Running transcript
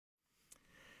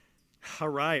All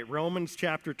right, Romans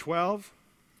chapter 12,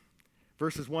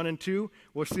 verses 1 and 2.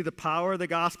 We'll see the power of the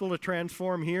gospel to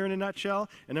transform here in a nutshell,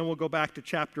 and then we'll go back to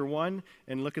chapter 1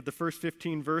 and look at the first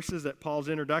 15 verses at Paul's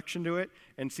introduction to it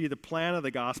and see the plan of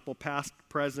the gospel, past,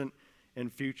 present,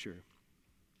 and future.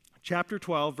 Chapter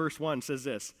 12, verse 1 says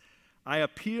this, I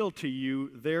appeal to you,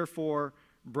 therefore,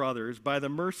 brothers, by the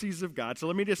mercies of God. So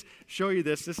let me just show you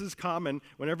this. This is common.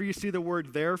 Whenever you see the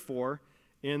word therefore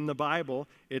in the Bible,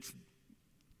 it's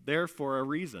there for a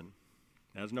reason.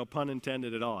 There's no pun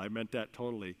intended at all. I meant that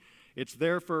totally. It's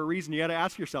there for a reason. You got to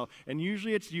ask yourself. And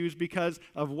usually it's used because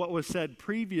of what was said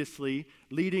previously,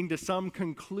 leading to some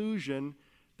conclusion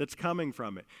that's coming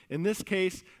from it. In this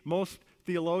case, most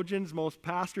theologians, most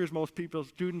pastors, most people,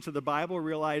 students of the Bible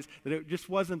realize that it just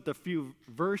wasn't the few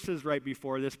verses right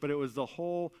before this, but it was the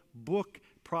whole book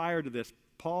prior to this.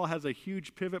 Paul has a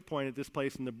huge pivot point at this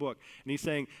place in the book. And he's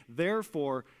saying,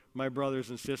 therefore, my brothers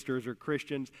and sisters or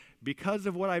Christians, because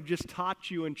of what I've just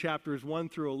taught you in chapters 1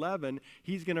 through 11,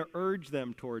 he's going to urge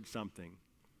them towards something.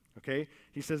 Okay?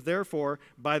 He says, therefore,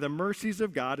 by the mercies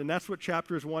of God, and that's what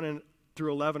chapters 1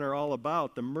 through 11 are all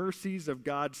about, the mercies of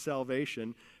God's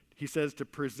salvation, he says to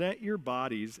present your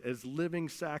bodies as living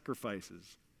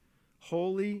sacrifices,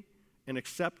 holy and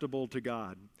acceptable to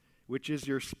God, which is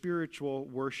your spiritual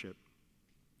worship.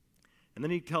 And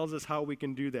then he tells us how we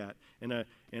can do that in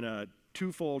a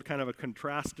twofold kind of a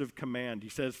contrastive command. He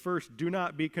says, first, do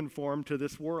not be conformed to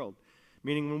this world.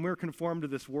 Meaning when we're conformed to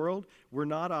this world, we're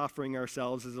not offering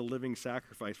ourselves as a living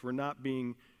sacrifice. We're not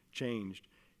being changed.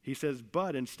 He says,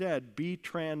 but instead, be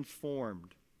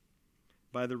transformed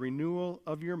by the renewal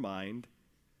of your mind,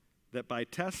 that by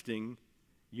testing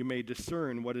you may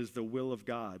discern what is the will of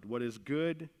God, what is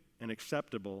good and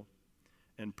acceptable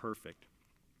and perfect.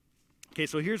 Okay,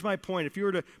 so here's my point. If you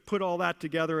were to put all that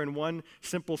together in one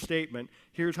simple statement,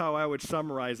 here's how I would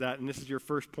summarize that, and this is your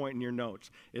first point in your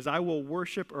notes, is I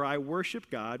worship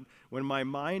God when my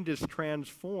mind is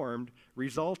transformed,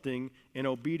 resulting in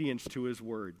obedience to his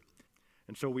word.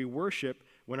 And so we worship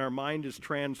when our mind is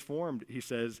transformed, he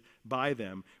says, by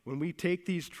them. When we take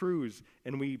these truths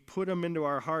and we put them into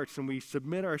our hearts and we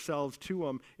submit ourselves to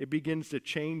them, it begins to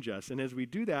change us. And as we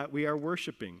do that, we are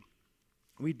worshiping.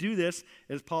 We do this,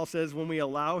 as Paul says, when we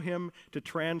allow him to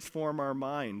transform our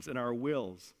minds and our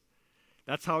wills.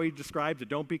 That's how he describes it.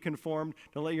 Don't be conformed.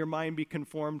 Don't let your mind be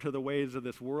conformed to the ways of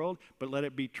this world, but let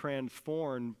it be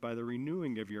transformed by the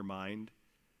renewing of your mind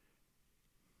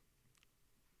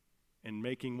and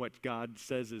making what God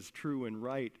says is true and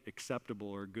right, acceptable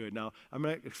or good. Now, I'm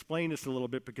going to explain this a little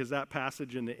bit because that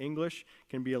passage in the English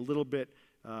can be a little bit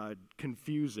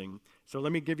confusing. So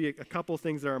let me give you a couple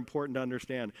things that are important to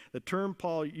understand. The term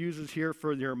Paul uses here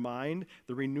for your mind,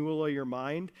 the renewal of your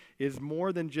mind, is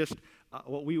more than just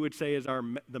what we would say is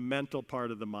the mental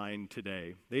part of the mind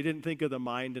today. They didn't think of the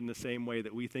mind in the same way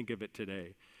that we think of it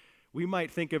today. We might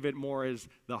think of it more as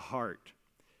the heart.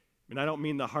 And I don't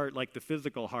mean the heart like the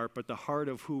physical heart, but the heart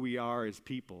of who we are as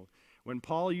people. When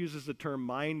Paul uses the term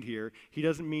mind here, he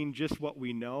doesn't mean just what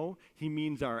we know. He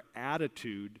means our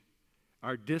attitude,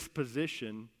 our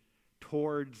disposition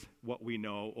towards what we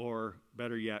know, or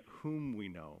better yet, whom we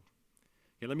know.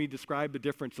 Okay, let me describe the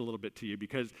difference a little bit to you,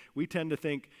 because we tend to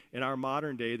think in our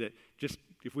modern day that just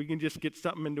if we can just get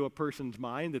something into a person's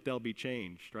mind that they'll be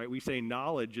changed, right? We say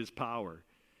knowledge is power.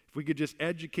 If we could just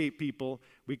educate people,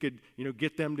 we could,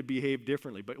 get them to behave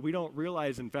differently. But we don't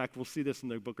realize, in fact, we'll see this in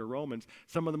the book of Romans,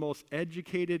 some of the most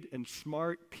educated and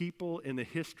smart people in the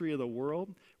history of the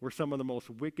world were some of the most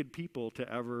wicked people to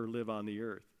ever live on the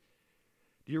earth.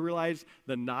 Do you realize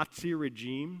the Nazi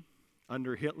regime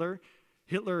under Hitler?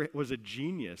 Hitler was a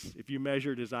genius if you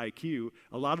measured his IQ.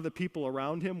 A lot of the people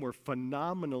around him were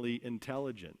phenomenally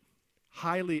intelligent,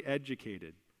 highly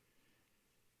educated.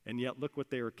 And yet look what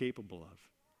they were capable of.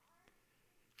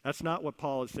 That's not what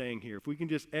Paul is saying here. If we can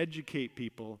just educate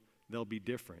people, they'll be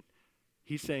different.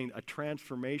 He's saying a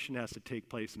transformation has to take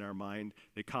place in our mind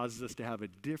that causes us to have a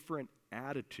different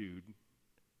attitude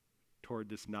toward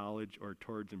this knowledge or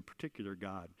towards, in particular,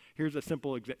 God. Here's a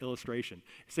simple illustration.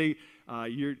 Say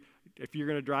if you're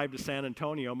going to drive to San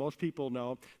Antonio, most people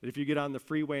know that if you get on the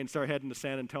freeway and start heading to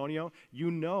San Antonio,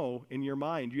 you know in your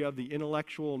mind, you have the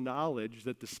intellectual knowledge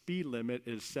that the speed limit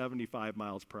is 75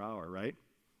 miles per hour, right?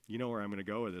 You know where I'm going to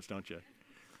go with this, don't you?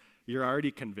 You're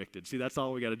already convicted. See, that's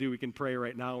all we got to do. We can pray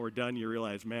right now. We're done. You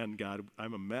realize, man, God,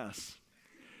 I'm a mess.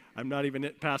 I'm not even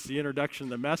past the introduction of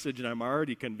the message, and I'm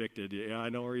already convicted. Yeah, I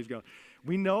know where he's going.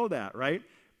 We know that, right?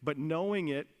 But knowing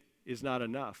it is not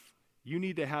enough. You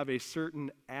need to have a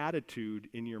certain attitude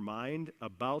in your mind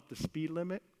about the speed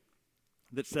limit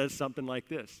that says something like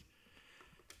this,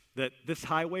 that this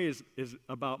highway is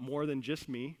about more than just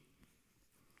me.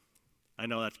 I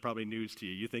know that's probably news to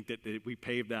you. You think that we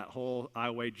paved that whole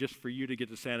highway just for you to get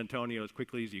to San Antonio as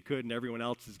quickly as you could, and everyone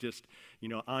else is just,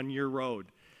 on your road.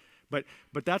 But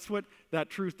that's what that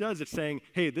truth does. It's saying,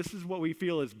 hey, this is what we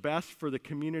feel is best for the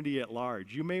community at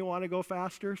large. You may want to go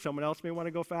faster. Someone else may want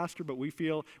to go faster, but we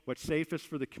feel what's safest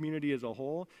for the community as a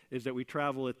whole is that we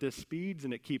travel at this speeds,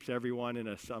 and it keeps everyone in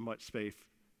a somewhat safe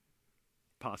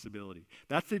possibility.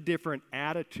 That's a different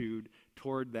attitude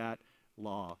toward that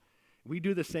law. We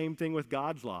do the same thing with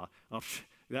God's law.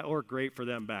 That worked great for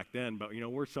them back then, but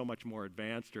we're so much more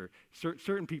advanced. Or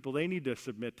certain people, they need to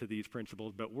submit to these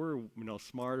principles, but we're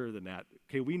smarter than that.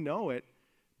 Okay, we know it,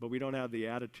 but we don't have the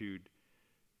attitude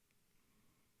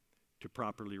to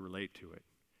properly relate to it.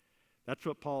 That's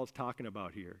what Paul is talking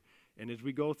about here. And as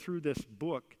we go through this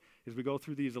book, as we go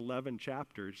through these 11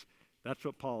 chapters, that's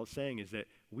what Paul is saying, is that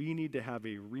we need to have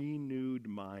a renewed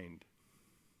mind.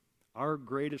 Our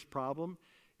greatest problem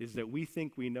is that we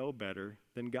think we know better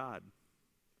than God.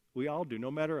 We all do, no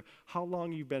matter how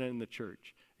long you've been in the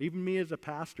church. Even me as a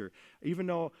pastor, even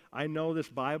though I know this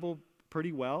Bible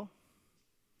pretty well,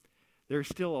 there's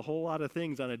still a whole lot of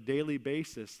things on a daily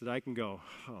basis that I can go,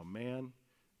 oh man,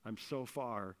 I'm so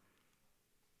far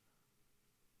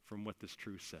from what this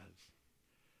truth says.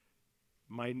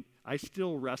 I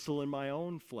still wrestle in my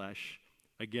own flesh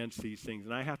against these things,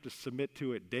 and I have to submit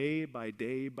to it day by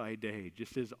day by day,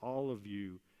 just as all of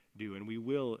you do, and we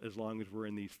will as long as we're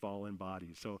in these fallen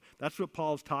bodies. So that's what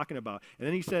Paul's talking about. And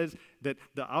then he says that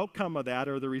the outcome of that,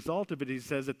 or the result of it, he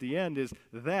says at the end, is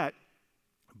that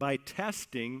by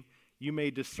testing you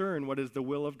may discern what is the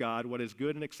will of God, what is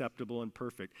good and acceptable and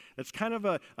perfect. That's kind of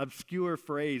an obscure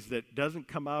phrase that doesn't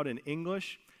come out in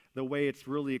English the way it's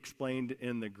really explained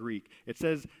in the Greek. It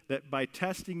says that by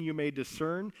testing you may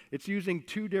discern. It's using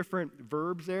two different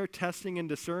verbs there, testing and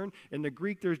discern. In the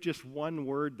Greek, there's just one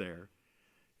word there.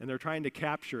 And they're trying to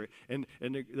capture it. And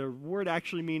the word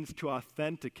actually means to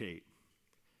authenticate.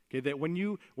 Okay, that when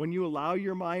you allow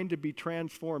your mind to be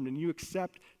transformed and you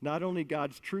accept not only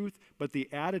God's truth, but the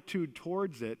attitude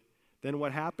towards it, then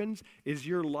what happens is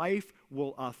your life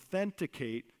will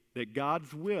authenticate that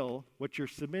God's will, what you're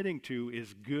submitting to,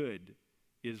 is good,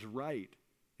 is right,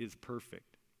 is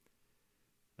perfect.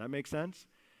 That make sense?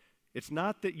 It's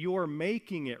not that you're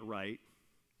making it right.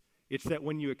 It's that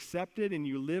when you accept it and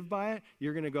you live by it,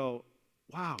 you're going to go,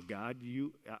 wow, God,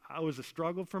 I was a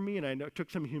struggle for me, and I know it took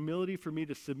some humility for me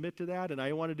to submit to that, and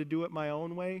I wanted to do it my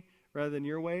own way rather than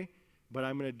your way, but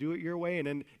I'm going to do it your way. And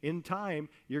then in time,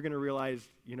 you're going to realize,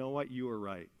 you know what, you are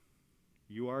right.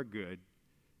 You are good,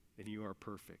 and you are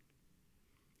perfect.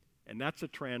 And that's a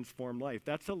transformed life.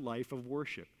 That's a life of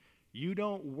worship. You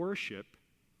don't worship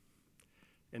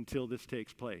until this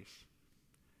takes place.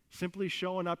 Simply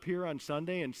showing up here on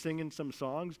Sunday and singing some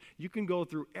songs, you can go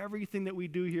through everything that we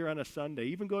do here on a Sunday,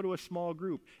 even go to a small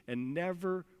group, and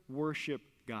never worship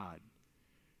God.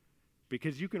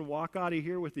 Because you can walk out of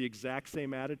here with the exact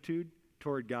same attitude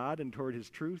toward God and toward His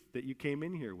truth that you came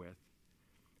in here with.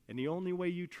 And the only way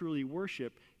you truly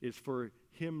worship is for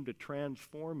Him to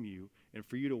transform you and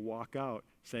for you to walk out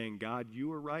saying, God, you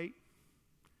were right,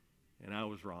 and I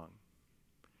was wrong.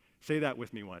 Say that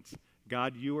with me once.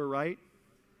 God, you were right,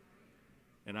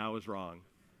 and I was wrong.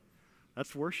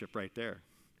 That's worship right there.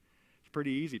 It's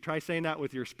pretty easy. Try saying that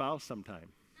with your spouse sometime.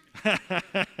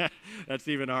 That's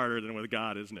even harder than with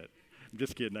God, isn't it? I'm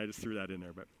just kidding. I just threw that in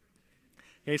there. But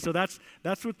okay, so that's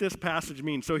what this passage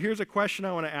means. So here's a question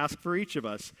I want to ask for each of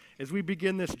us. As we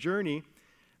begin this journey,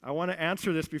 I want to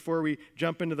answer this before we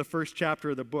jump into the first chapter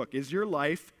of the book. Is your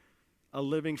life a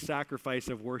living sacrifice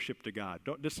of worship to God?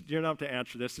 You don't have to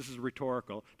answer this. This is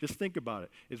rhetorical. Just think about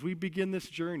it. As we begin this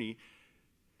journey,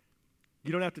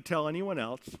 you don't have to tell anyone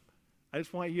else. I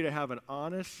just want you to have an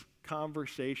honest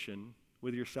conversation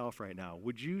with yourself right now.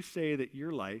 Would you say that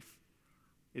your life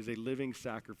is a living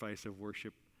sacrifice of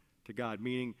worship to God?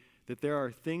 Meaning that there are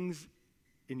things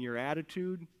in your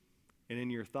attitude and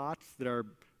in your thoughts that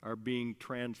are being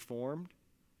transformed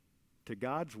to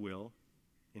God's will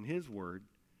in His Word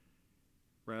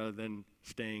rather than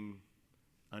staying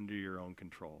under your own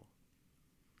control.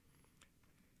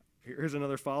 Here's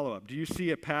another follow-up. Do you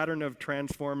see a pattern of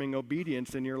transforming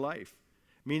obedience in your life?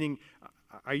 Meaning,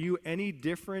 are you any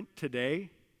different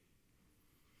today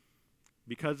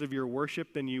because of your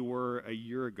worship than you were a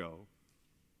year ago,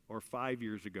 or 5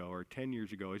 years ago, or 10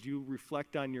 years ago? As you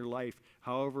reflect on your life,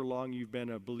 however long you've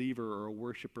been a believer or a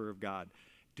worshiper of God,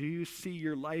 do you see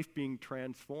your life being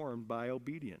transformed by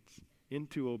obedience?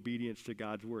 Into obedience to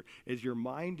God's word. As your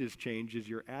mind has changed, as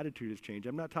your attitude has changed.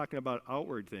 I'm not talking about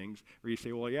outward things where you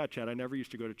say, well, yeah, Chad, I never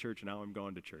used to go to church, and now I'm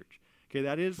going to church. Okay,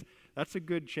 that's a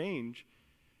good change,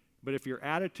 But if your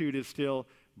attitude is still,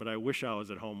 but I wish I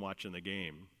was at home watching the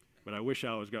game, but I wish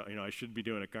I was going, I should be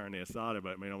doing a carne asada,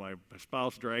 but my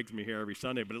spouse drags me here every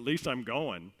Sunday, but at least I'm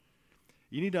going.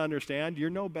 You need to understand you're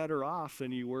no better off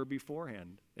than you were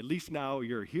beforehand. At least now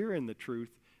you're hearing the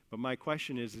truth, but my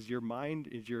question is your mind,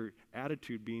 is your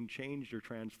attitude being changed or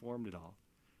transformed at all?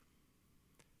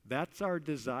 That's our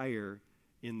desire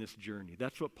in this journey.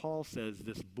 That's what Paul says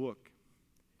this book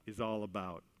is all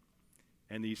about,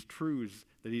 and these truths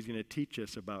that he's going to teach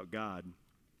us about God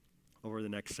over the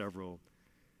next several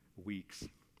weeks.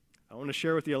 I want to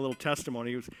share with you a little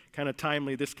testimony. It was kind of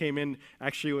timely. This came in,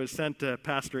 actually it was sent to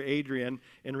Pastor Adrian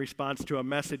in response to a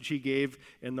message he gave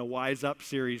in the Wise Up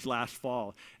series last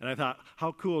fall. And I thought,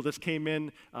 how cool, this came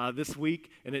in this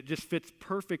week, and it just fits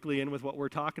perfectly in with what we're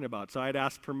talking about. So I'd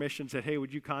asked permission, said, hey,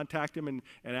 would you contact him and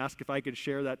ask if I could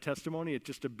share that testimony? It's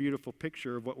just a beautiful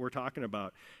picture of what we're talking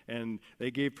about. And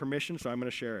they gave permission, so I'm going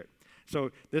to share it.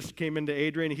 So this came into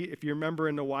Adrian. If you remember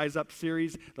in the Wise Up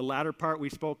series, the latter part we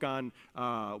spoke on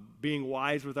being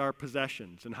wise with our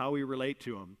possessions and how we relate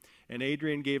to them. And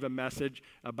Adrian gave a message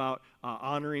about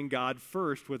honoring God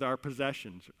first with our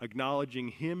possessions, acknowledging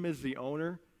him as the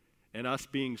owner and us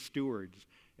being stewards.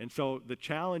 And so the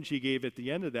challenge he gave at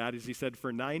the end of that is he said,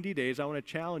 for 90 days, I want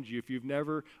to challenge you. If you've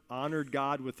never honored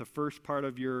God with the first part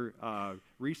of your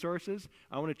resources,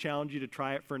 I want to challenge you to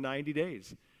try it for 90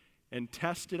 days. And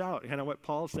test it out, kind of what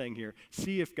Paul's saying here.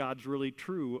 See if God's really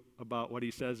true about what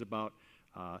he says about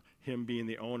him being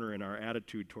the owner and our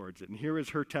attitude towards it. And here is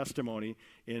her testimony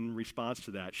in response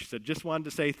to that. She said, just wanted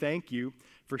to say thank you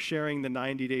for sharing the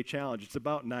 90-day challenge. It's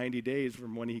about 90 days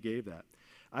from when he gave that.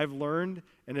 I've learned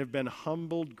and have been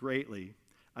humbled greatly.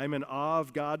 I'm in awe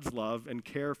of God's love and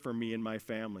care for me and my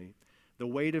family. The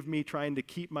weight of me trying to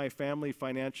keep my family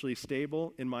financially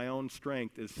stable in my own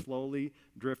strength is slowly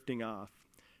drifting off.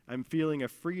 I'm feeling a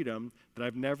freedom that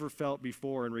I've never felt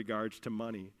before in regards to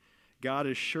money. God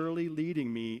is surely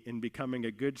leading me in becoming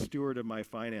a good steward of my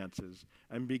finances.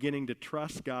 I'm beginning to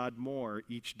trust God more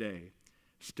each day.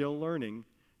 Still learning,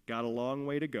 got a long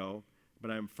way to go,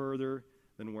 but I'm further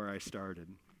than where I started.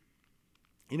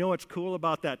 You know what's cool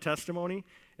about that testimony,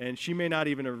 and she may not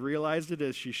even have realized it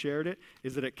as she shared it,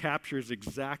 is that it captures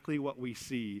exactly what we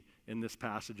see in this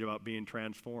passage about being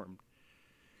transformed.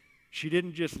 She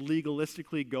didn't just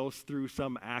legalistically go through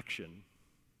some action.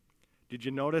 Did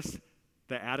you notice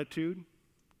the attitude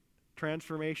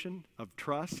transformation of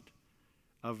trust,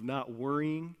 of not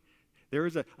worrying? There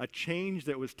was a change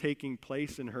that was taking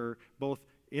place in her both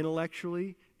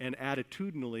intellectually and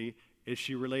attitudinally as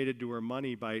she related to her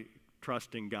money by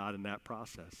trusting God in that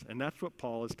process. And that's what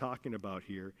Paul is talking about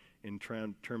here in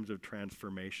terms of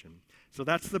transformation. So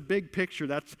that's the big picture.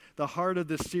 That's the heart of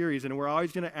this series. And we're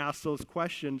always going to ask those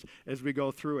questions as we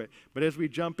go through it. But as we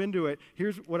jump into it,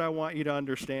 here's what I want you to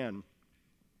understand.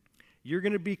 You're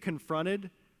going to be confronted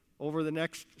over the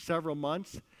next several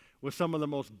months with some of the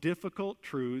most difficult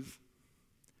truths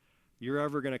you're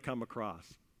ever going to come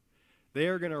across. They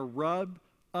are going to rub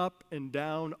up and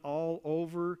down all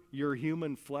over your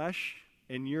human flesh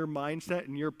and your mindset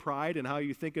and your pride and how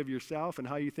you think of yourself and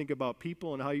how you think about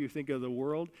people and how you think of the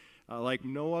world like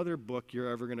no other book you're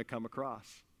ever going to come across.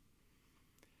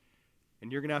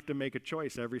 And you're going to have to make a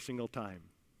choice every single time.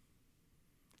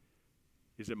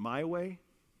 Is it my way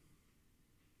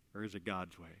or is it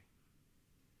God's way?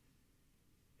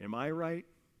 Am I right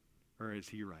or is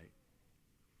he right?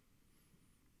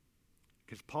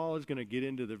 Because Paul is going to get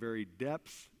into the very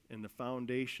depths and the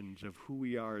foundations of who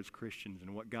we are as Christians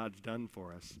and what God's done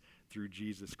for us through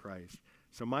Jesus Christ.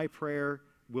 So my prayer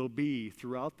will be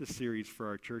throughout the series for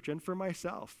our church and for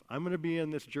myself. I'm going to be in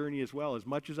this journey as well. As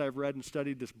much as I've read and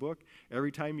studied this book,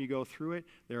 every time you go through it,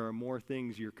 there are more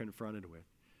things you're confronted with.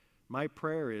 My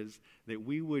prayer is that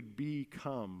we would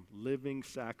become living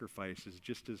sacrifices,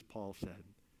 just as Paul said,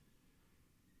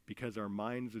 because our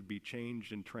minds would be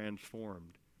changed and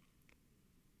transformed.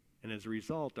 And as a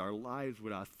result, our lives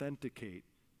would authenticate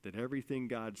that everything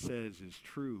God says is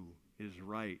true, is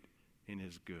right, and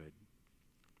is good.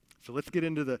 So let's get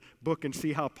into the book and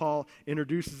see how Paul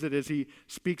introduces it as he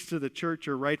speaks to the church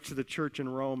or writes to the church in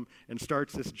Rome and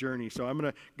starts this journey. So I'm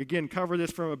going to, again, cover this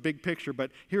from a big picture,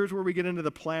 but here's where we get into the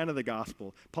plan of the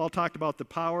gospel. Paul talked about the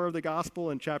power of the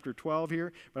gospel in chapter 12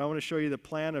 here, but I want to show you the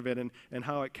plan of it and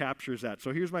how it captures that.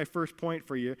 So here's my first point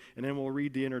for you, and then we'll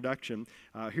read the introduction.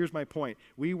 Here's my point.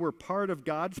 We were part of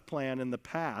God's plan in the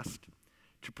past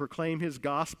to proclaim his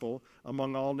gospel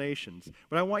among all nations.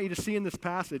 But I want you to see in this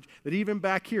passage that even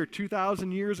back here,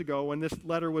 2,000 years ago, when this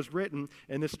letter was written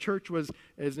and this church was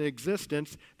in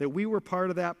existence, that we were part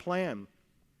of that plan.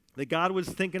 That God was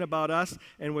thinking about us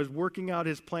and was working out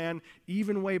his plan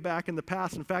even way back in the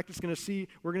past. In fact, we're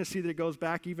going to see that it goes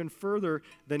back even further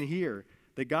than here.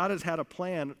 That God has had a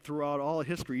plan throughout all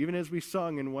history, even as we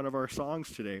sung in one of our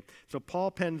songs today. So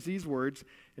Paul pens these words,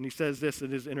 and he says this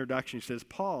in his introduction. He says,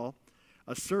 Paul,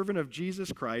 a servant of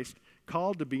Jesus Christ,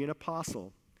 called to be an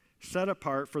apostle, set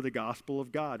apart for the gospel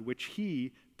of God, which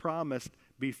he promised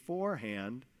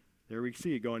beforehand. There we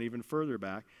see it going even further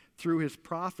back, through his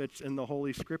prophets in the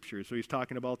Holy Scriptures. So he's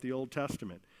talking about the Old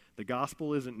Testament. The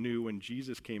gospel isn't new when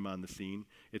Jesus came on the scene.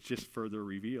 It's just further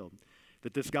revealed.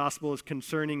 That this gospel is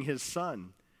concerning his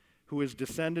son, who is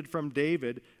descended from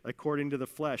David according to the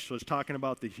flesh. So it's talking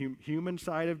about the human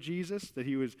side of Jesus, that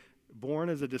he was born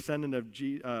as a descendant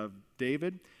of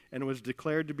David, and was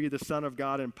declared to be the Son of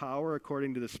God in power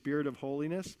according to the Spirit of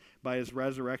holiness by his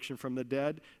resurrection from the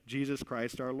dead, Jesus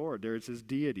Christ our Lord. There's his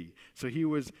deity. So he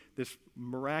was this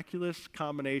miraculous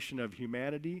combination of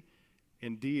humanity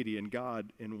and deity and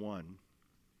God in one.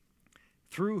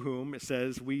 Through whom, it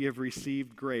says, we have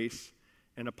received grace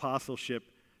and apostleship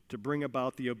to bring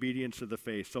about the obedience of the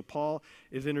faith. So Paul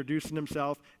is introducing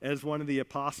himself as one of the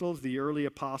apostles, the early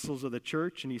apostles of the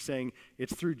church, and he's saying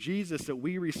it's through Jesus that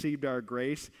we received our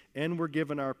grace and were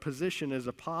given our position as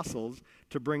apostles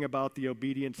to bring about the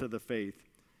obedience of the faith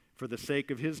for the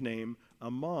sake of his name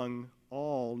among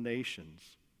all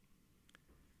nations,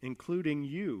 including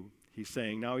you, he's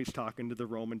saying. Now he's talking to the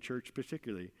Roman church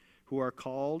particularly, who are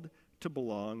called to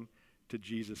belong to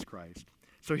Jesus Christ.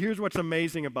 So here's what's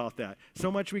amazing about that.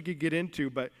 So much we could get into,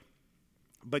 but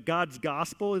God's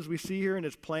gospel, as we see here in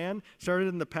his plan, started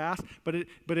in the past, but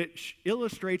it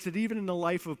illustrates it even in the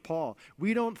life of Paul.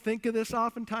 We don't think of this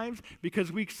oftentimes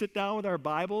because we sit down with our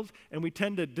Bibles and we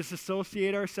tend to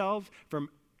disassociate ourselves from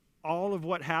all of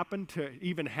what happened to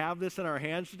even have this in our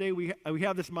hands today. We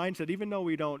have this mindset, even though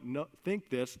we don't think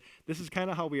this is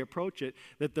kind of how we approach it,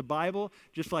 that the Bible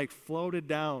just like floated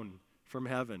down from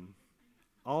heaven.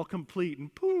 All complete, and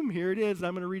boom, here it is.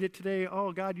 I'm going to read it today.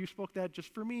 Oh, God, you spoke that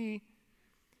just for me.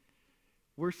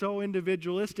 We're so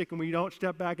individualistic, and we don't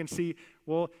step back and see,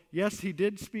 well, yes, he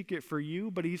did speak it for you,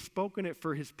 but he's spoken it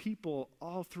for his people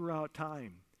all throughout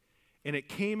time. And it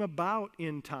came about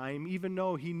in time, even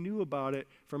though he knew about it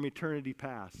from eternity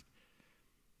past.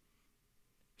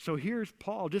 So here's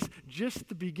Paul. Just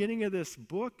the beginning of this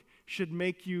book should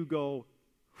make you go,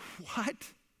 what?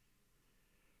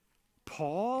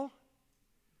 Paul?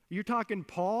 You're talking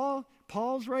Paul?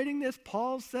 Paul's writing this?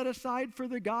 Paul's set aside for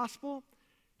the gospel?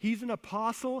 He's an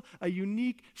apostle, a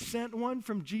unique sent one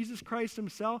from Jesus Christ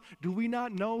himself. Do we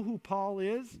not know who Paul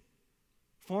is?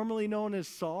 Formerly known as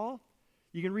Saul.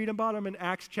 You can read about him in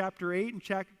Acts chapter 8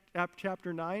 and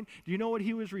chapter 9. Do you know what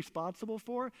he was responsible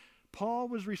for? Paul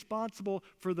was responsible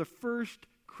for the first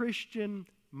Christian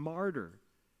martyr.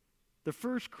 The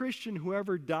first Christian who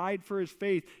ever died for his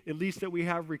faith, at least that we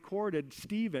have recorded,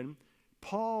 Stephen.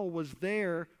 Paul was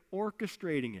there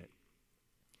orchestrating it.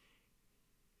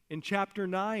 In chapter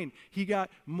 9, he got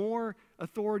more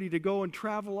authority to go and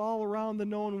travel all around the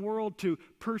known world to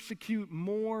persecute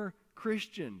more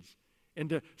Christians and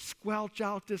to squelch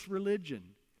out this religion.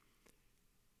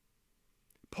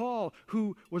 Paul,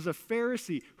 who was a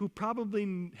Pharisee, who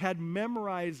probably had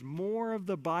memorized more of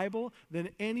the Bible than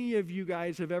any of you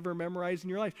guys have ever memorized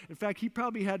in your life. In fact, he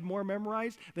probably had more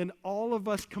memorized than all of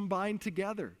us combined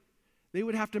together. They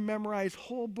would have to memorize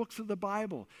whole books of the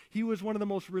Bible. He was one of the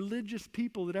most religious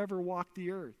people that ever walked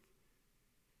the earth.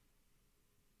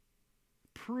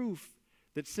 Proof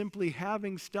that simply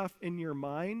having stuff in your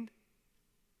mind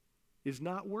is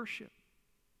not worship.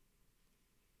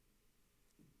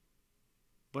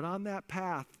 But on that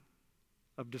path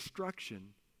of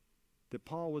destruction that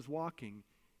Paul was walking,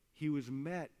 he was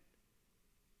met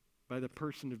by the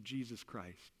person of Jesus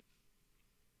Christ.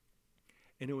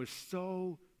 And it was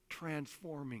so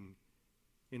transforming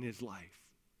in his life.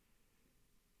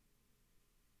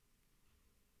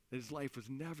 His life was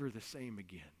never the same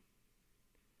again.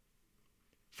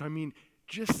 So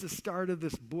just the start of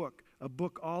this book, a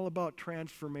book all about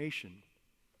transformation.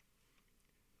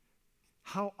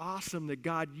 How awesome that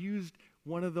God used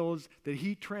one of those that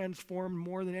he transformed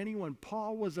more than anyone.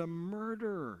 Paul was a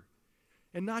murderer.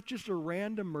 And not just a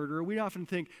random murderer. We often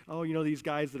think, these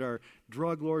guys that are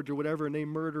drug lords or whatever, and they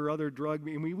murder other drug.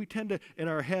 And we tend to, in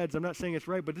our heads, I'm not saying it's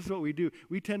right, but this is what we do.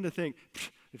 We tend to think,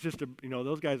 it's just,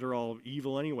 those guys are all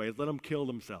evil anyways. Let them kill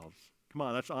themselves. Come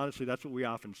on, that's what we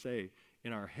often say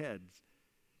in our heads.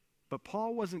 But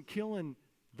Paul wasn't killing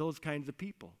those kinds of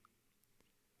people.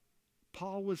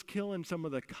 Paul was killing some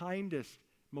of the kindest,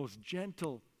 most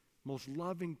gentle, most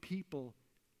loving people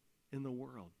in the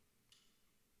world.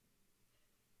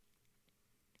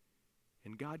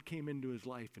 And God came into his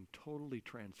life and totally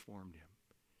transformed him.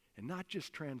 And not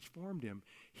just transformed him,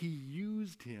 he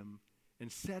used him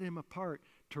and set him apart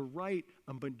to write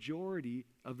a majority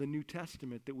of the New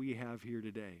Testament that we have here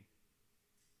today.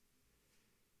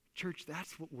 Church,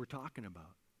 that's what we're talking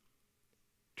about.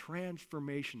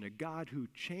 Transformation, a God who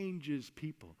changes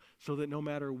people so that no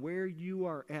matter where you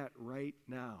are at right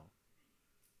now,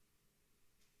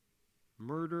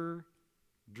 murder,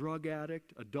 drug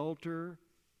addict, adulterer,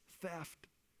 theft,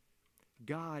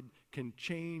 God can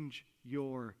change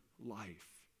your life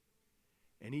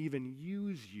and even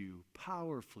use you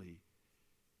powerfully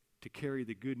to carry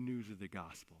the good news of the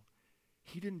gospel.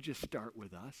 He didn't just start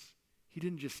with us. He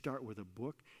didn't just start with a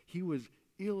book. He was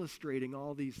illustrating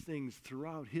all these things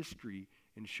throughout history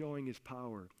and showing his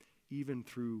power even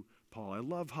through Paul. I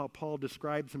love how Paul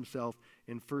describes himself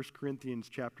in 1 Corinthians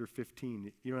chapter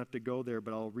 15. You don't have to go there,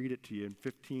 but I'll read it to you. In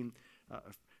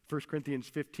 1 Corinthians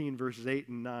 15, verses 8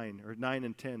 and 9, or 9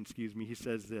 and 10, he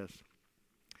says this.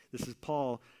 This is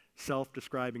Paul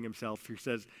self-describing himself. He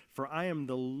says, "For I am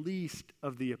the least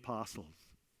of the apostles,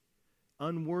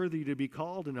 unworthy to be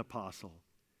called an apostle."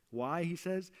 Why, he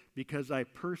says? "Because I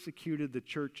persecuted the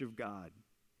church of God.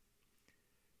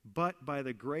 But by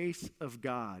the grace of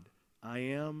God, I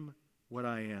am what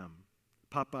I am."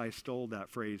 Popeye stole that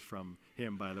phrase from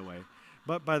him, by the way.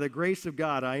 But by the grace of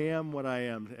God, I am what I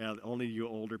am. Only you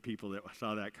older people that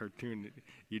saw that cartoon,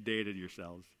 you dated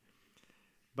yourselves.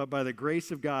 But by the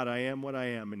grace of God, I am what I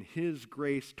am, and his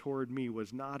grace toward me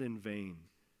was not in vain.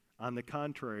 On the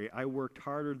contrary, I worked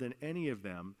harder than any of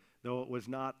them, though it was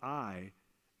not I,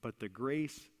 but the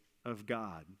grace of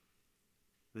God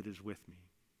that is with me.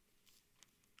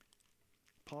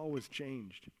 Paul was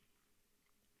changed.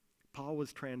 Paul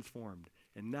was transformed.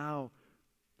 And now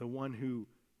the one who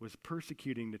was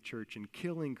persecuting the church and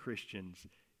killing Christians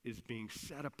is being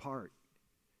set apart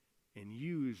and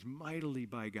used mightily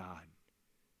by God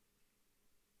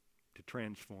to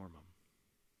transform them.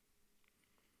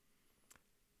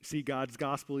 See, God's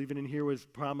gospel, even in here, was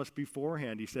promised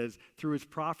beforehand. He says, through his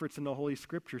prophets in the Holy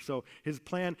Scripture. So his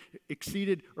plan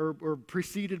exceeded or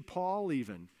preceded Paul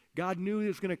even. God knew it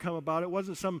was going to come about. It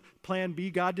wasn't some plan B.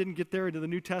 God didn't get there into the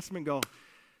New Testament and go,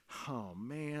 "Oh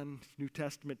man, New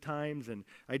Testament times, and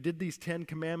I did these 10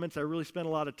 commandments. I really spent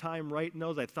a lot of time writing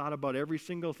those. I thought about every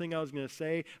single thing I was going to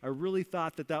say. I really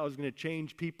thought that was going to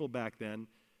change people back then,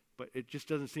 but it just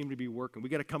doesn't seem to be working. We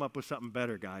got to come up with something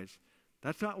better, guys."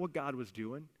 That's not what God was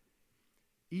doing.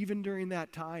 Even during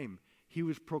that time, he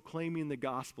was proclaiming the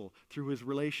gospel through his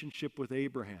relationship with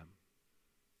Abraham.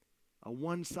 A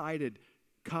one-sided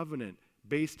covenant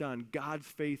based on God's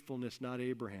faithfulness, not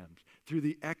Abraham's. Through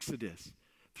the Exodus,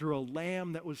 through a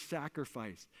lamb that was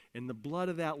sacrificed, and the blood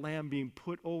of that lamb being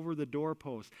put over the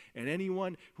doorpost. And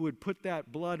anyone who would put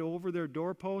that blood over their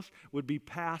doorpost would be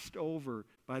passed over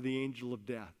by the angel of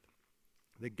death.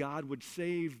 That God would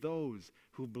save those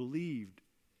who believed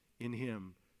in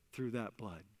him through that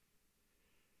blood.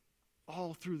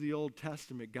 All through the Old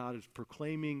Testament, God is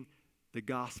proclaiming the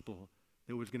gospel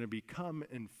that was going to become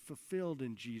and fulfilled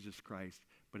in Jesus Christ,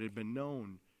 but had been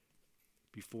known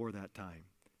before that time.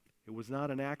 It was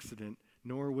not an accident,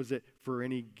 nor was it for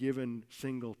any given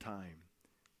single time.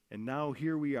 And now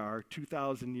here we are,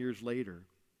 2,000 years later,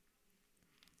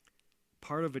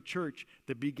 part of a church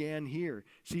that began here.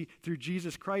 See, through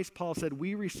Jesus Christ, Paul said,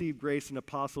 we received grace and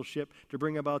apostleship to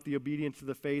bring about the obedience of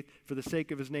the faith for the sake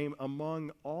of his name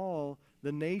among all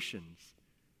the nations.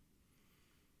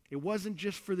 It wasn't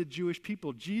just for the Jewish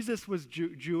people. Jesus was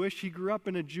Jewish. He grew up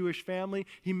in a Jewish family.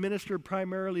 He ministered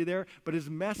primarily there, but his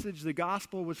message, the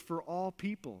gospel, was for all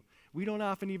people. We don't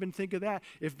often even think of that.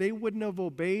 If they wouldn't have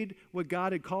obeyed what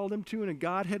God had called them to, and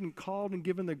God hadn't called and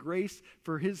given the grace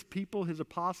for his people, his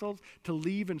apostles, to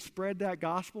leave and spread that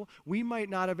gospel, we might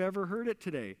not have ever heard it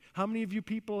today. How many of you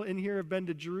people in here have been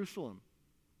to Jerusalem?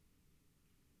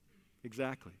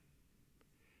 Exactly.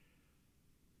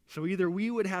 So either we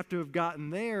would have to have gotten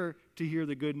there to hear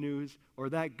the good news, or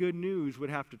that good news would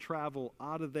have to travel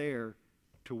out of there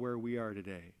to where we are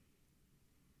today.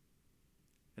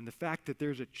 And the fact that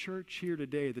there's a church here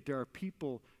today, that there are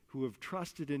people who have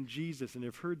trusted in Jesus and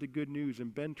have heard the good news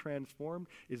and been transformed,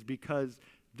 is because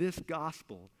this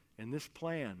gospel and this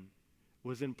plan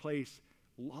was in place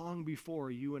long before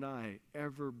you and I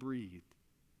ever breathed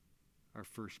our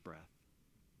first breath.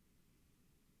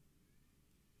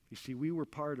 You see, we were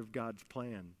part of God's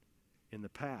plan in the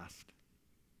past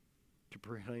to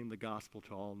proclaim the gospel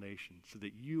to all nations, so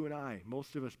that you and I,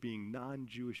 most of us being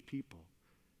non-Jewish people,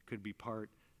 could be part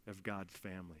of God's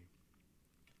family.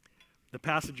 The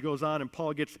passage goes on, and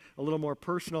Paul gets a little more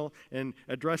personal in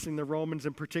addressing the Romans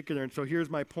in particular. And so here's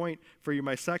my point for you,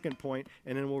 my second point,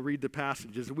 and then we'll read the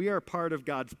passages. We are part of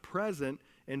God's present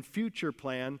and future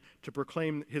plan to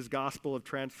proclaim his gospel of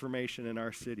transformation in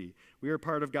our city. We are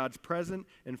part of God's present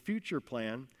and future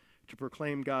plan to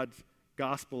proclaim God's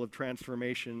gospel of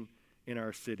transformation in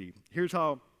our city. Here's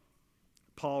how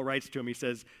Paul writes to him. He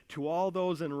says, to all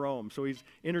those in Rome. So he's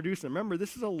introducing them. Remember,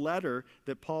 this is a letter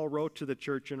that Paul wrote to the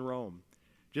church in Rome.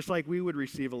 Just like we would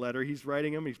receive a letter, he's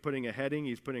writing them, he's putting a heading,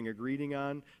 he's putting a greeting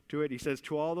on to it. He says,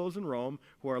 to all those in Rome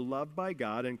who are loved by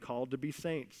God and called to be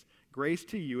saints, grace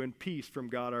to you and peace from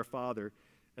God our Father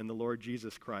and the Lord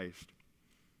Jesus Christ.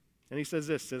 And he says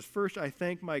this, says, first I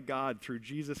thank my God through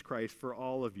Jesus Christ for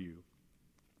all of you.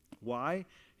 Why?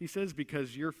 He says,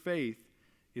 because your faith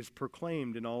is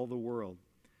proclaimed in all the world.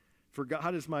 For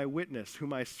God is my witness,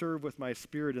 whom I serve with my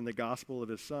spirit in the gospel of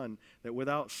his Son, that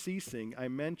without ceasing I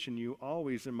mention you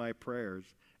always in my prayers,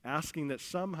 asking that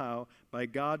somehow, by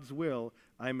God's will,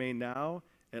 I may now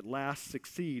at last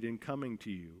succeed in coming to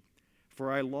you.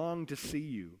 For I long to see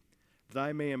you, that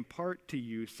I may impart to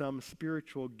you some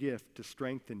spiritual gift to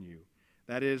strengthen you.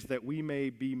 That is, that we may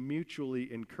be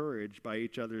mutually encouraged by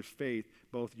each other's faith,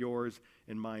 both yours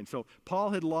and mine. So Paul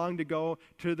had longed to go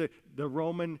to the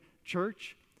Roman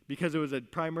church because it was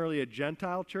primarily a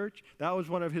Gentile church. That was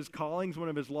one of his callings, one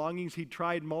of his longings. He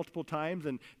tried multiple times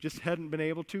and just hadn't been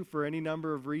able to for any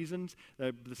number of reasons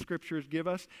that the scriptures give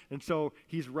us. And so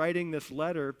he's writing this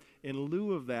letter in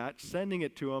lieu of that, sending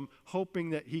it to him,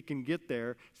 hoping that he can get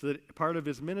there, so that part of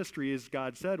his ministry, as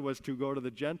God said, was to go to the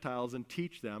Gentiles and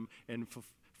teach them and,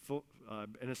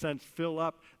 in a sense, fill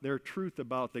up their truth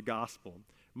about the gospel.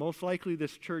 Most likely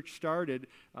this church started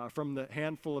from the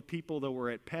handful of people that were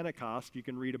at Pentecost. You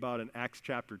can read about in Acts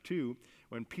chapter 2,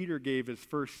 when Peter gave his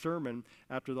first sermon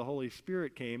after the Holy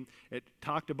Spirit came. It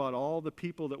talked about all the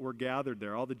people that were gathered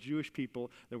there, all the Jewish people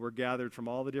that were gathered from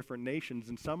all the different nations,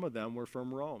 and some of them were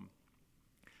from Rome.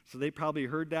 So they probably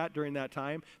heard that during that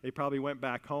time. They probably went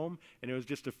back home, and it was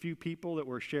just a few people that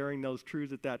were sharing those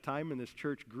truths at that time, and this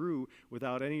church grew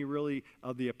without any really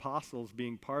of the apostles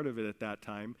being part of it at that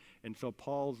time. And so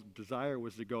Paul's desire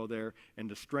was to go there and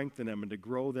to strengthen them and to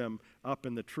grow them up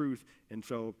in the truth. And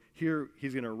so here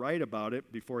he's going to write about it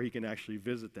before he can actually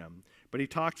visit them. But he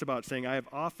talks about saying, I have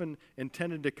often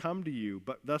intended to come to you,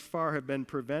 but thus far have been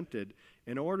prevented,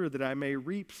 in order that I may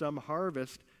reap some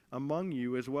harvest among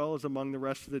you as well as among the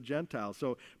rest of the Gentiles.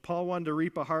 So Paul wanted to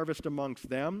reap a harvest amongst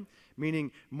them,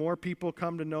 meaning more people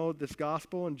come to know this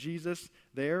gospel and Jesus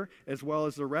there, as well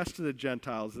as the rest of the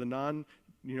Gentiles, the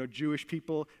non-Jewish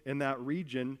people in that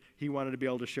region. He wanted to be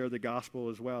able to share the gospel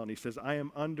as well. And he says, I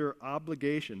am under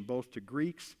obligation both to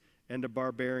Greeks and to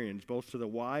barbarians, both to the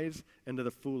wise and to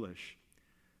the foolish.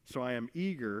 So I am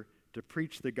eager to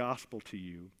preach the gospel to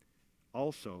you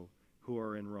also who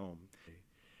are in Rome.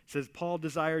 It says Paul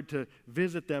desired to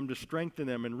visit them, to strengthen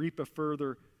them, and reap a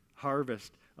further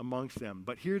harvest amongst them.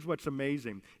 But here's what's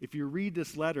amazing. If you read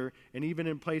this letter, and even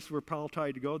in place where Paul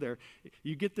tried to go there,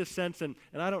 you get this sense, and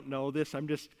I don't know this, I'm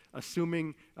just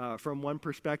assuming from one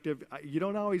perspective, you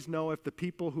don't always know if the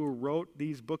people who wrote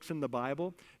these books in the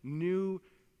Bible knew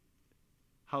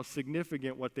how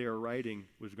significant what they were writing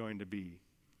was going to be.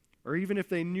 Or even if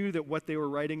they knew that what they were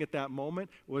writing at that moment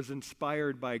was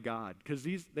inspired by God. Because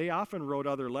they often wrote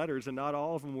other letters, and not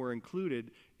all of them were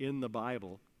included in the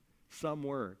Bible. Some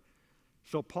were.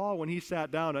 So Paul, when he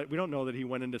sat down, we don't know that he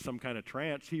went into some kind of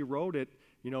trance. He wrote it,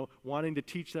 wanting to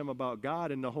teach them about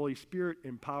God, and the Holy Spirit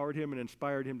empowered him and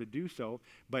inspired him to do so.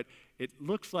 But it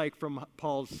looks like from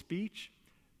Paul's speech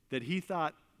that he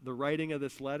thought the writing of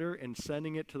this letter and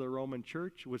sending it to the Roman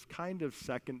church was kind of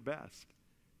second best.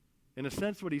 In a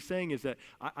sense, what he's saying is that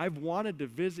I've wanted to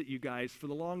visit you guys for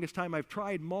the longest time. I've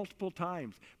tried multiple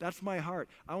times. That's my heart.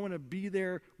 I want to be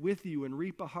there with you and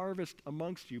reap a harvest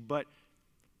amongst you. But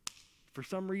for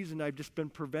some reason, I've just been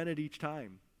prevented each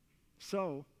time.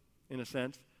 So, in a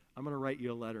sense, I'm going to write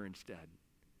you a letter instead,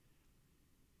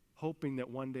 hoping that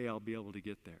one day I'll be able to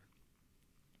get there.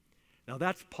 Now,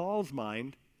 that's Paul's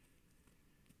mind.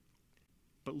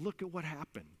 But look at what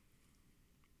happened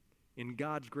in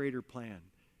God's greater plan.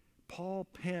 Paul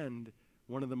penned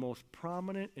one of the most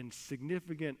prominent and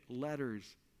significant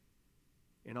letters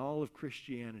in all of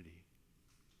Christianity.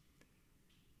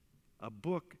 A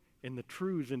book in the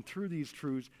truths and through these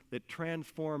truths that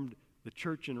transformed the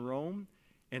church in Rome.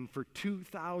 And for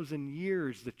 2,000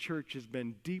 years, the church has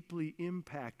been deeply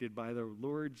impacted by the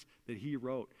words that he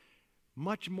wrote.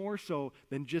 Much more so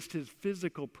than just his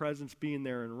physical presence being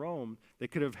there in Rome that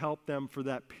could have helped them for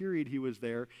that period he was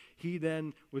there. He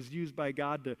then was used by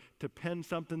God to pen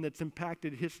something that's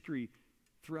impacted history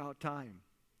throughout time.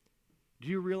 Do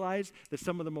you realize that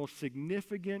some of the most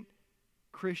significant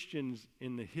Christians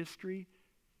in the history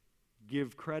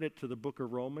give credit to the book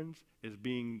of Romans as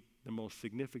being the most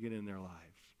significant in their lives?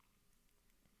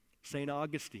 St.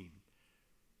 Augustine,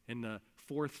 in the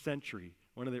 4th century,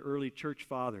 one of the early church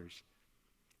fathers,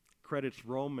 credits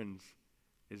Romans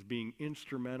as being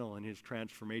instrumental in his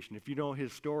transformation. If you know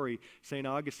his story, St.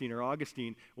 Augustine, or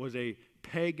Augustine, was a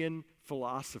pagan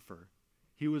philosopher.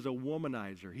 He was a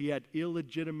womanizer. He had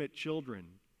illegitimate children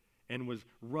and was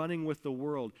running with the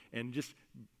world and just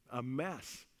a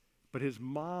mess. But his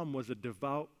mom was a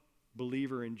devout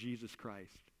believer in Jesus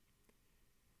Christ.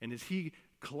 And as he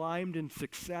climbed in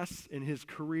success in his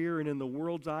career and in the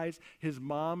world's eyes, his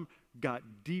mom got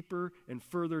deeper and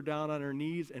further down on her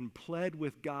knees and pled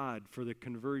with God for the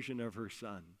conversion of her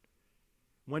son.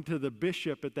 Went to the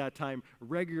bishop at that time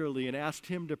regularly and asked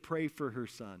him to pray for her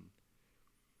son.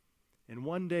 And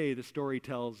one day, the story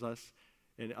tells us,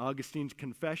 and Augustine's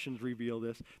confessions reveal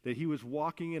this, that he was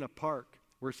walking in a park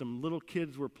where some little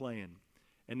kids were playing,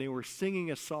 and they were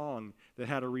singing a song that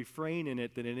had a refrain in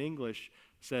it that in English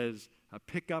says,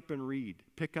 pick up and read,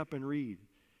 pick up and read.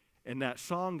 And that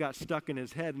song got stuck in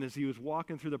his head, and as he was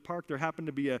walking through the park, there happened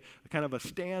to be a kind of a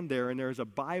stand there, and there was a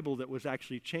Bible that was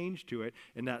actually changed to it,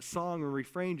 and that song and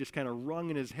refrain just kind of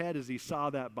rung in his head as he saw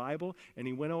that Bible, and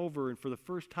he went over, and for the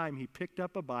first time, he picked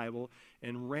up a Bible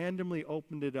and randomly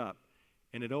opened it up,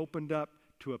 and it opened up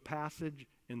to a passage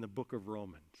in the book of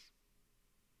Romans.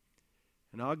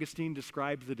 And Augustine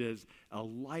describes it as a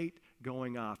light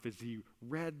going off as he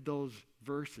read those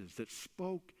verses that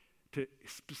spoke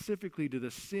specifically to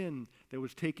the sin that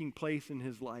was taking place in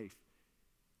his life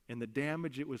and the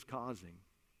damage it was causing.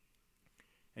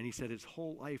 And he said his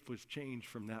whole life was changed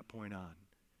from that point on.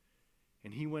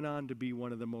 And he went on to be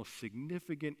one of the most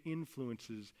significant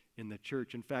influences in the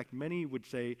church. In fact, many would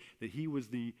say that he was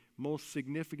the most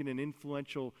significant and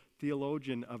influential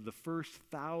theologian of the first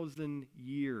 1,000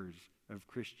 years of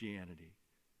Christianity.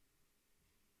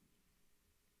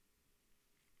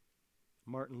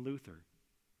 Martin Luther,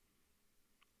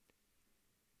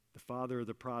 the father of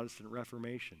the Protestant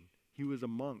Reformation, he was a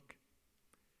monk.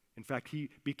 In fact, he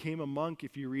became a monk,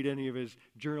 if you read any of his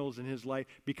journals in his life,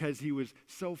 because he was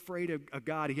so afraid of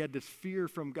God. He had this fear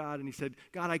from God, and he said,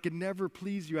 God, I could never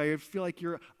please you. I feel like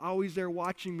you're always there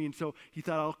watching me. And so he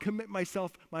thought, I'll commit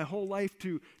myself my whole life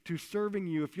to serving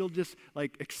you if you'll just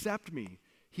accept me.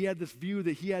 He had this view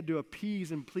that he had to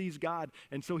appease and please God,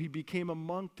 and so he became a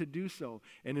monk to do so.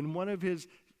 And in one of his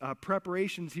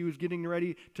preparations, he was getting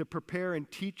ready to prepare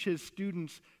and teach his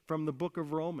students from the book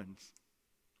of Romans.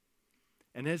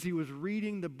 And as he was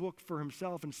reading the book for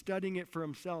himself and studying it for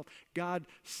himself, God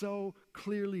so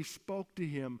clearly spoke to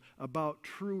him about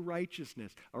true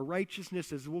righteousness, a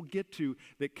righteousness, as we'll get to,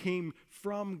 that came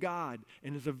from God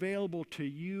and is available to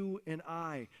you and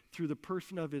I through the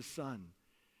person of his Son,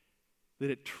 that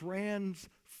it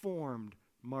transformed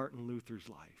Martin Luther's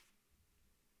life.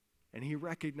 And he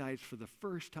recognized for the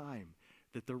first time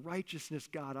that the righteousness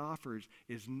God offers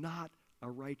is not a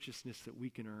righteousness that we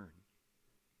can earn,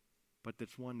 but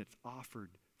that's one that's offered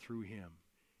through him.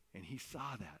 And he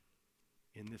saw that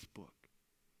in this book.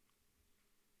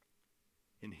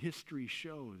 And history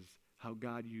shows how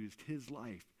God used his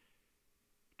life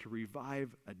to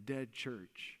revive a dead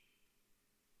church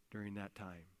during that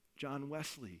time. John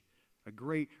Wesley, a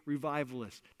great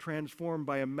revivalist, transformed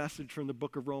by a message from the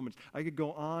book of Romans. I could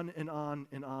go on and on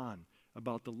and on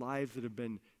about the lives that have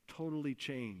been totally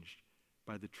changed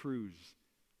by the truths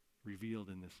revealed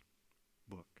in this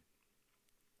book.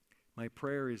 My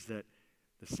prayer is that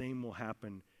the same will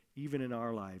happen even in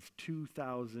our lives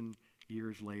 2,000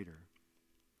 years later.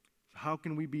 So how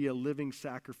can we be a living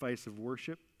sacrifice of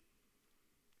worship?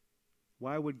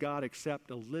 Why would God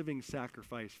accept a living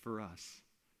sacrifice for us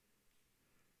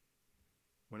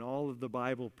when all of the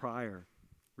Bible prior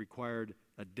required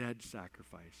a dead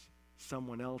sacrifice?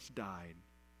 Someone else died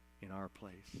in our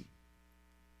place.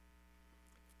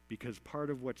 Because part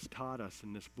of what's taught us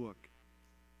in this book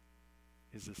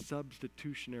is the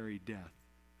substitutionary death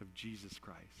of Jesus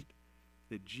Christ.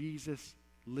 That Jesus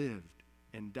lived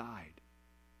and died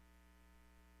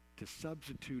to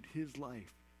substitute his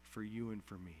life for you and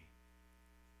for me.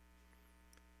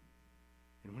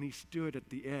 And when he stood at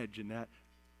the edge in that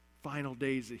final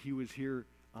days that he was here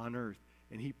on earth,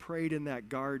 and he prayed in that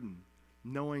garden,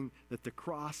 knowing that the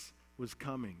cross was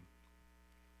coming,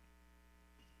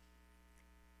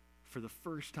 for the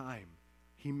first time,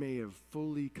 he may have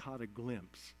fully caught a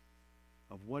glimpse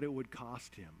of what it would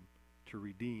cost him to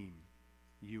redeem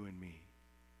you and me.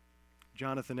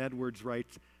 Jonathan Edwards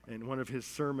writes in one of his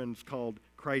sermons called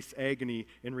Christ's Agony,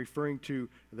 in referring to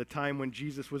the time when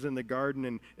Jesus was in the garden,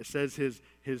 and it says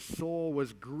his soul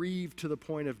was grieved to the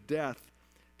point of death,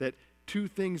 that two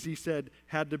things, he said,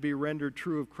 had to be rendered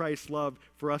true of Christ's love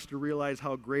for us to realize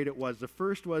how great it was. The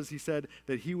first was, he said,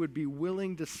 that he would be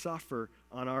willing to suffer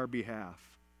on our behalf.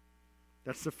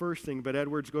 That's the first thing, but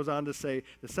Edwards goes on to say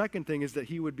the second thing is that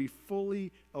he would be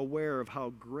fully aware of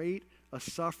how great a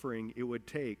suffering it would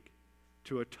take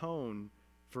to atone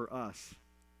for us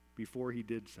before he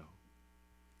did so.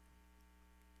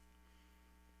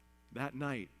 That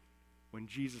night, when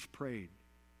Jesus prayed,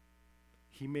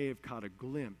 he may have caught a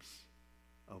glimpse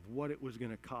of what it was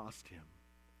going to cost him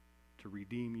to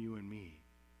redeem you and me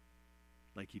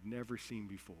like he'd never seen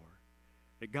before.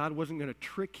 That God wasn't going to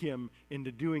trick him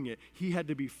into doing it. He had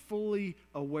to be fully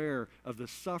aware of the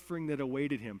suffering that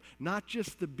awaited him. Not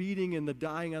just the beating and the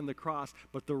dying on the cross,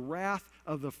 but the wrath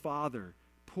of the Father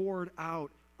poured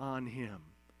out on him.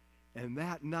 And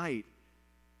that night,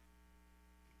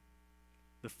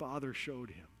 the Father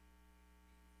showed him.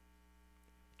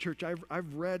 Church,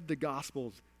 I've read the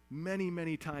Gospels many,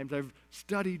 many times. I've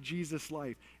studied Jesus'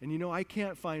 life. And you know, I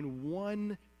can't find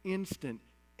one instant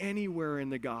anywhere in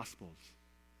the Gospels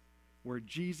where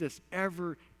Jesus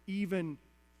ever even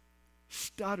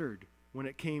stuttered when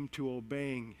it came to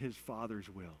obeying his Father's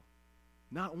will.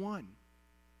 Not one.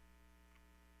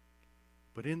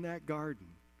 But in that garden,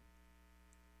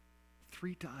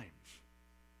 3 times,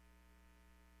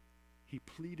 he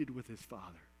pleaded with his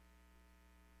Father,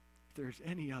 if there's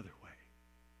any other way,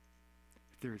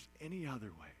 if there's any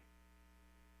other way,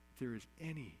 if there is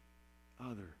any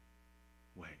other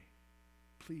way,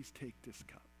 please take this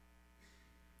cup.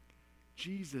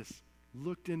 Jesus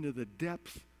looked into the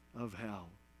depths of hell.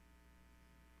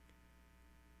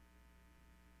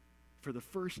 For the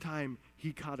first time,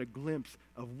 he caught a glimpse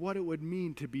of what it would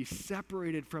mean to be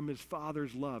separated from his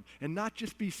Father's love. And not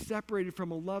just be separated from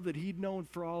a love that he'd known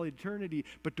for all eternity,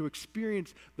 but to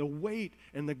experience the weight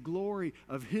and the glory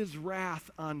of his wrath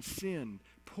on sin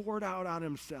poured out on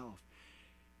himself.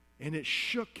 And it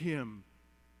shook him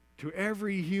to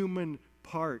every human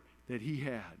part that he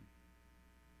had.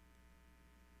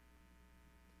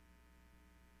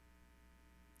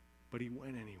 But he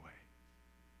went anyway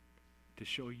to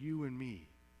show you and me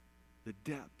the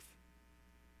depth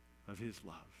of his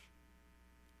love.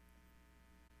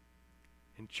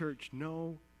 In church,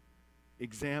 no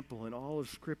example in all of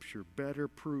Scripture better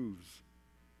proves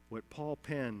what Paul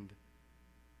penned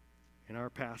in our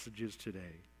passages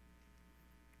today.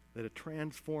 That a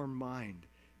transformed mind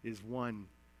is one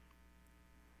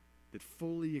that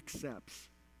fully accepts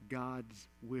God's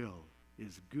will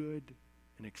is good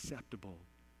and acceptable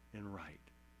and right.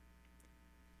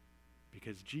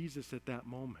 Because Jesus at that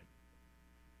moment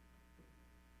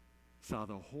saw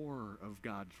the horror of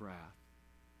God's wrath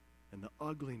and the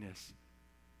ugliness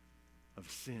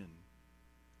of sin.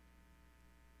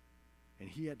 And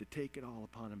he had to take it all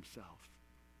upon himself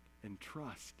and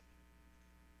trust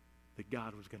that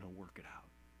God was going to work it out,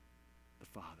 the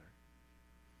Father.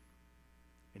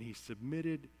 And he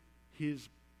submitted his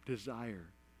desire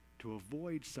to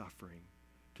avoid suffering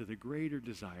to the greater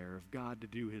desire of God to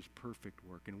do his perfect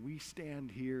work. And we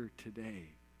stand here today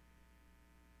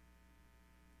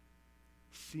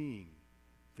seeing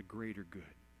the greater good,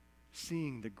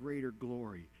 seeing the greater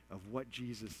glory of what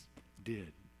Jesus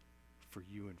did for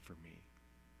you and for me.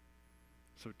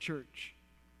 So church,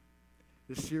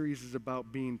 this series is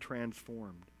about being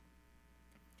transformed.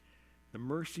 The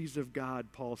mercies of God,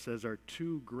 Paul says, are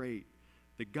too great.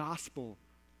 The gospel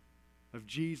of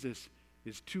Jesus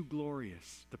is too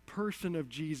glorious. The person of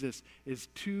Jesus is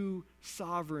too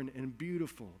sovereign and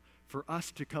beautiful for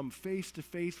us to come face to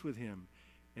face with him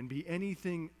and be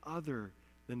anything other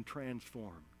than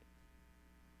transformed.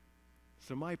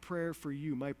 So my prayer for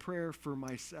you, my prayer for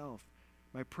myself,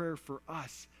 my prayer for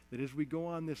us, that as we go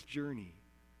on this journey,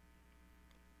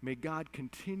 may God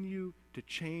continue to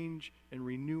change and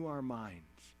renew our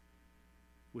minds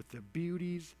with the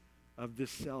beauties of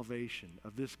this salvation,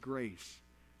 of this grace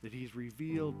that he's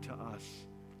revealed to us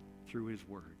through his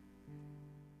word.